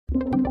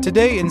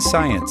Today in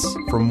Science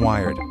from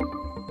Wired.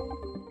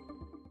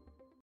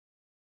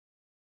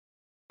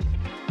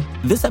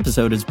 This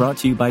episode is brought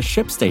to you by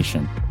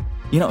ShipStation.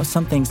 You know,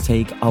 some things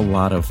take a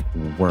lot of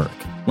work,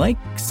 like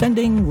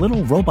sending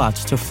little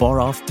robots to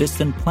far-off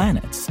distant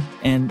planets.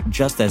 And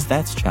just as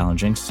that's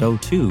challenging, so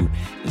too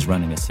is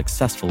running a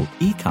successful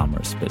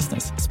e-commerce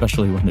business,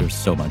 especially when there's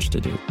so much to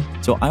do.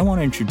 So I want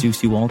to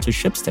introduce you all to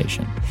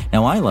ShipStation.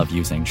 Now, I love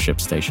using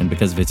ShipStation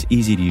because of its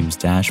easy-to-use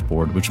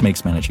dashboard, which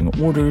makes managing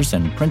orders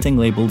and printing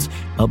labels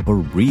a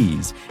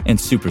breeze and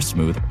super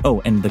smooth.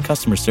 Oh, and the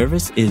customer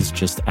service is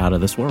just out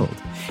of this world.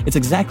 It's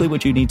exactly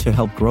what you need to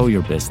help grow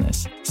your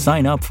business.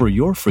 Sign up for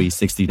your free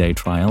 60-day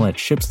trial at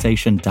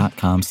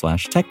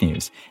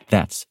shipstation.com/technews.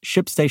 That's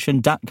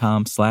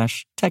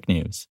shipstation.com/technews.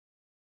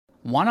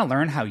 Want to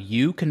learn how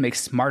you can make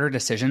smarter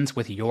decisions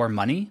with your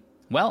money?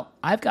 Well,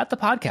 I've got the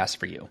podcast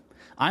for you.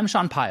 I'm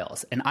Sean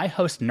Piles, and I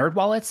host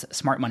NerdWallet's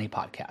Smart Money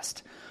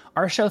Podcast.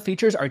 Our show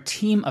features our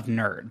team of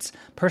nerds,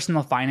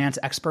 personal finance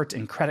experts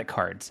in credit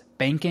cards,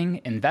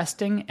 banking,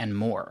 investing, and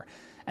more.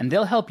 And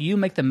they'll help you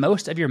make the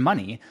most of your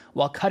money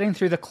while cutting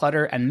through the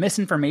clutter and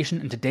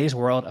misinformation in today's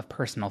world of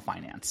personal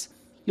finance.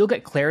 You'll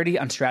get clarity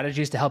on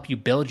strategies to help you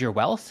build your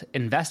wealth,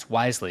 invest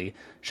wisely,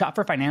 shop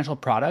for financial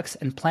products,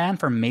 and plan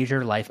for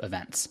major life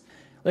events.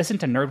 Listen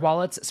to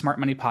NerdWallet's Smart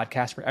Money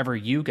Podcast wherever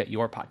you get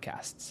your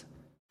podcasts.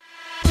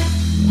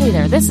 Hey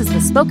there, this is the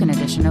spoken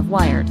edition of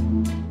Wired.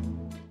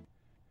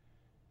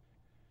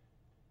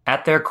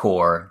 At their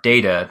core,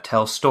 data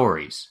tells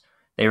stories.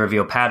 They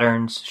reveal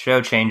patterns, show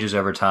changes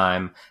over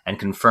time, and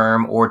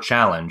confirm or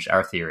challenge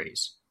our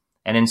theories.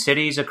 And in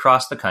cities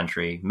across the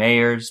country,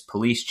 mayors,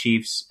 police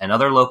chiefs, and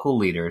other local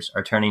leaders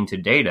are turning to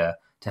data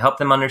to help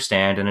them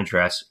understand and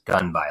address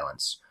gun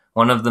violence,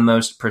 one of the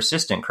most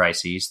persistent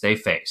crises they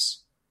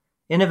face.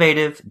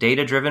 Innovative,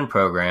 data-driven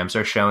programs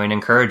are showing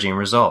encouraging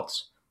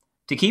results.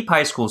 To keep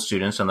high school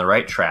students on the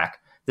right track,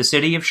 the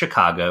city of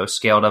Chicago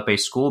scaled up a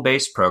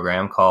school-based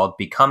program called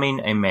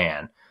Becoming a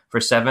Man for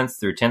 7th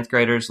through 10th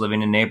graders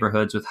living in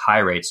neighborhoods with high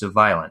rates of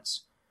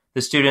violence.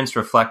 The students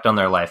reflect on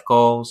their life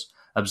goals,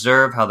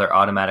 observe how their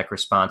automatic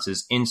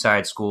responses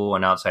inside school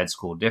and outside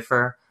school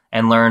differ,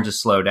 and learn to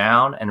slow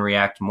down and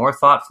react more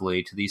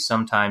thoughtfully to these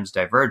sometimes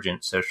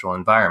divergent social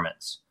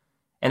environments.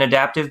 An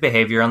adaptive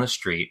behavior on the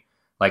street,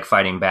 like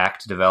fighting back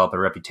to develop a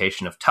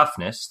reputation of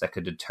toughness that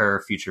could deter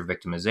future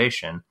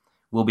victimization,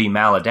 will be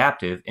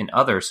maladaptive in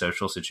other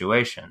social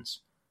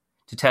situations.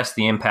 To test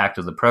the impact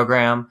of the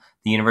program,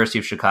 the University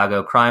of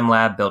Chicago Crime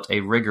Lab built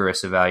a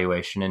rigorous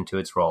evaluation into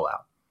its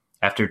rollout.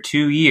 After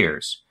 2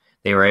 years,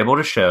 they were able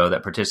to show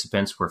that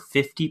participants were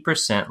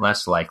 50%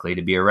 less likely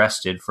to be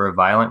arrested for a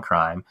violent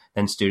crime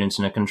than students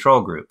in a control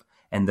group,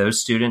 and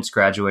those students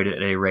graduated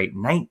at a rate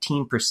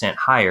 19%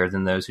 higher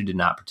than those who did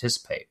not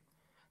participate.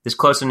 This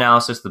close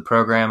analysis of the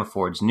program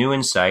affords new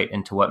insight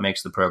into what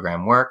makes the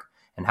program work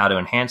and how to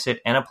enhance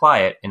it and apply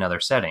it in other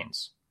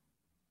settings.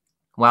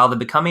 While the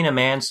Becoming a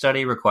Man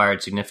study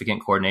required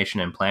significant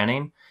coordination and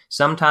planning,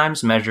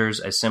 sometimes measures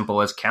as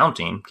simple as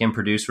counting can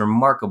produce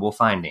remarkable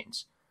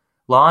findings.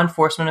 Law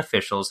enforcement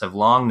officials have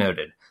long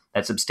noted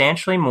that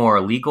substantially more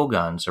illegal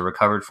guns are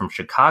recovered from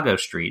Chicago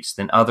streets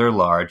than other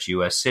large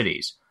U.S.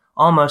 cities,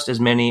 almost as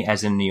many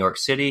as in New York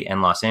City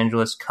and Los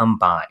Angeles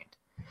combined.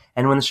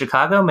 And when the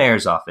Chicago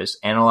Mayor's Office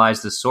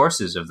analyzed the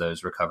sources of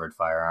those recovered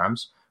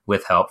firearms,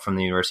 with help from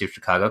the University of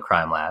Chicago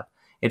Crime Lab,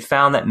 it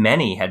found that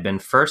many had been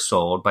first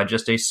sold by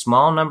just a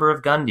small number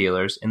of gun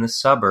dealers in the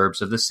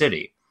suburbs of the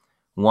city.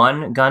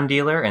 One gun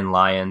dealer in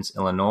Lyons,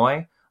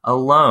 Illinois,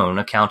 alone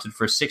accounted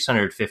for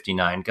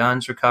 659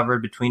 guns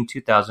recovered between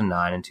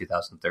 2009 and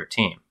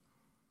 2013.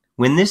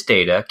 When this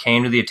data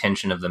came to the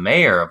attention of the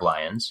mayor of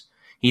Lyons,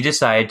 he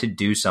decided to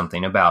do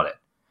something about it.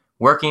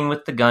 Working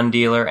with the gun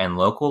dealer and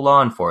local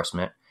law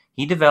enforcement,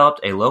 he developed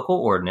a local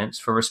ordinance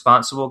for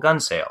responsible gun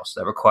sales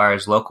that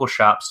requires local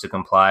shops to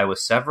comply with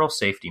several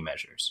safety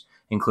measures,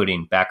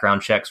 including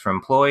background checks for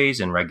employees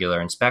and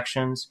regular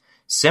inspections,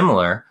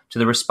 similar to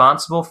the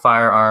Responsible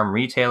Firearm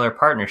Retailer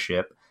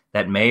Partnership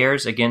that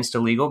Mayors Against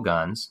Illegal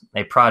Guns,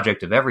 a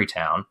project of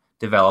Everytown,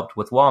 developed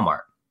with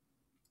Walmart.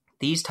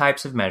 These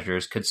types of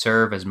measures could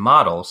serve as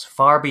models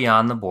far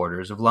beyond the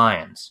borders of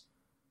Lyons.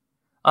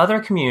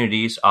 Other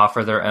communities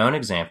offer their own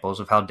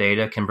examples of how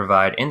data can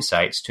provide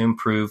insights to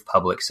improve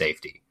public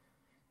safety.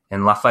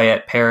 In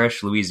Lafayette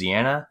Parish,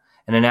 Louisiana,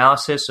 an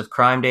analysis of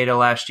crime data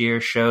last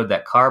year showed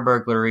that car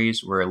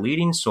burglaries were a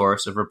leading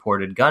source of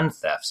reported gun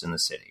thefts in the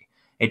city,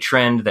 a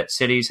trend that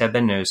cities have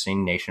been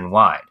noticing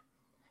nationwide.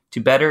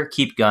 To better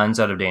keep guns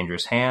out of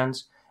dangerous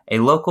hands, a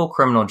local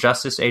criminal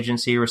justice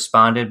agency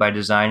responded by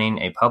designing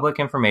a public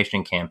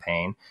information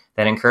campaign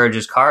that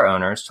encourages car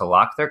owners to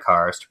lock their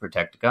cars to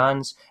protect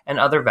guns and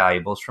other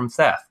valuables from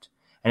theft,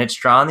 and it's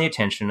drawn the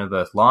attention of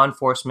both law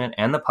enforcement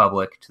and the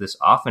public to this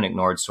often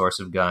ignored source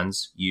of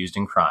guns used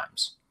in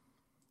crimes.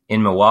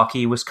 In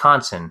Milwaukee,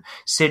 Wisconsin,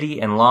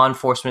 city and law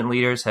enforcement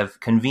leaders have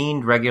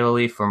convened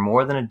regularly for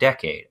more than a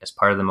decade as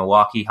part of the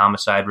Milwaukee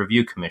Homicide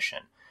Review Commission,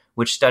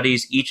 which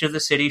studies each of the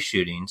city's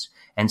shootings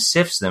and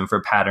sifts them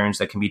for patterns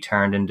that can be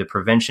turned into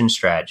prevention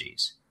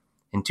strategies.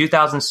 In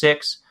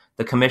 2006,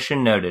 the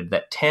commission noted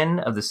that 10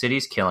 of the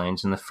city's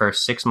killings in the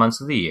first 6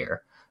 months of the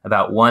year,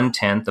 about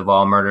 1/10 of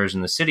all murders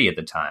in the city at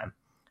the time,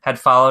 had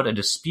followed a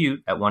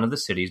dispute at one of the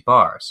city's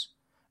bars.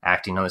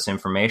 Acting on this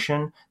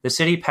information, the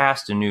city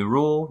passed a new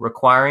rule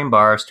requiring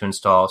bars to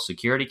install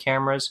security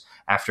cameras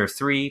after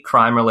 3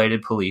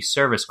 crime-related police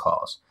service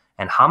calls,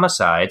 and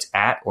homicides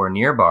at or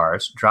near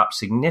bars dropped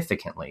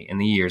significantly in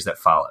the years that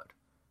followed.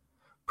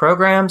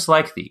 Programs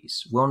like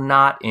these will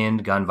not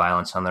end gun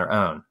violence on their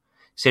own.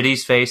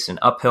 Cities face an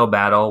uphill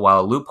battle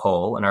while a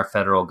loophole in our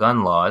federal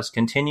gun laws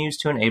continues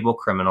to enable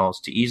criminals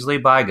to easily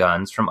buy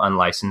guns from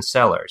unlicensed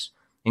sellers,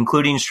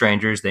 including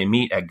strangers they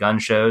meet at gun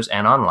shows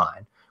and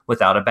online,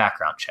 without a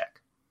background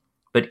check.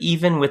 But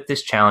even with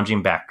this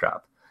challenging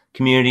backdrop,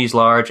 communities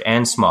large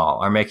and small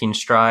are making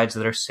strides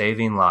that are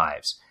saving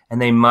lives,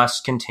 and they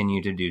must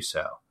continue to do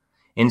so.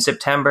 In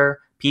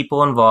September,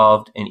 people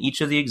involved in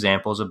each of the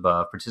examples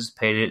above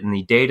participated in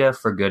the Data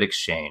for Good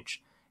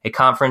Exchange, a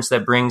conference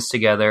that brings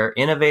together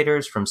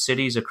innovators from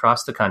cities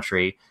across the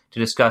country to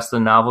discuss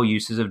the novel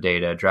uses of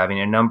data driving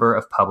a number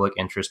of public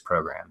interest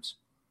programs.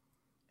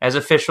 As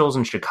officials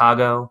in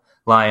Chicago,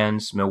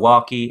 Lyons,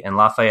 Milwaukee, and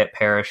Lafayette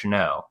Parish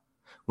know,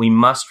 we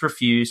must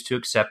refuse to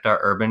accept our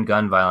urban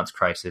gun violence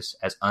crisis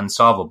as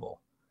unsolvable.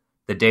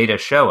 The data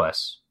show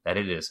us that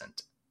it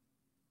isn't.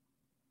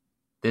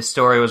 This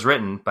story was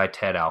written by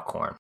Ted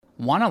Alcorn.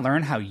 Want to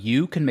learn how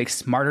you can make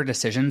smarter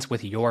decisions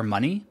with your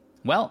money?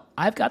 Well,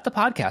 I've got the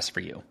podcast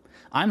for you.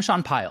 I'm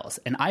Sean Piles,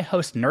 and I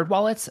host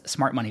NerdWallet's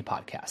Smart Money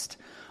Podcast.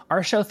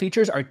 Our show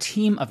features our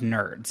team of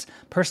nerds,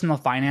 personal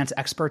finance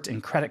experts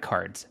in credit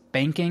cards,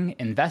 banking,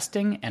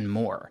 investing, and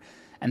more.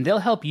 And they'll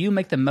help you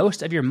make the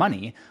most of your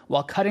money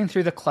while cutting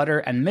through the clutter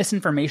and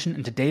misinformation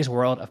in today's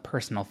world of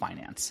personal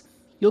finance.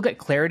 You'll get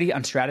clarity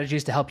on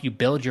strategies to help you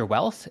build your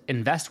wealth,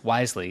 invest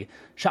wisely,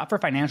 shop for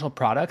financial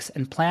products,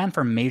 and plan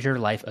for major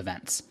life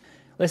events.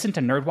 Listen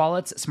to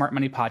NerdWallet's Smart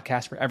Money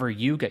Podcast wherever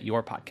you get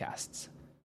your podcasts.